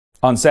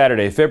On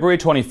Saturday, February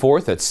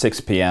 24th at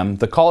 6 p.m.,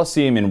 the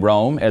Colosseum in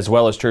Rome, as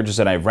well as churches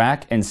in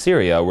Iraq and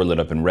Syria, were lit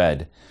up in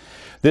red.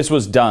 This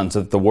was done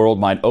so that the world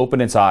might open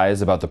its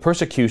eyes about the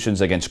persecutions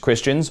against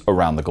Christians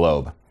around the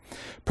globe.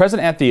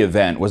 Present at the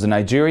event was a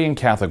Nigerian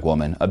Catholic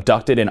woman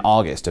abducted in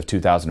August of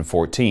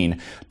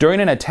 2014 during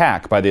an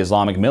attack by the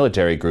Islamic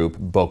military group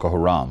Boko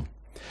Haram.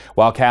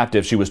 While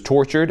captive, she was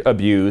tortured,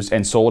 abused,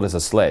 and sold as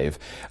a slave,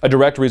 a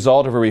direct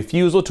result of her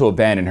refusal to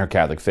abandon her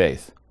Catholic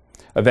faith.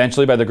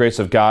 Eventually, by the grace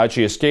of God,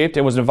 she escaped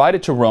and was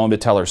invited to Rome to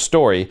tell her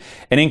story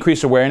and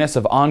increase awareness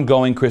of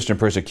ongoing Christian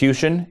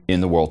persecution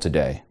in the world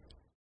today.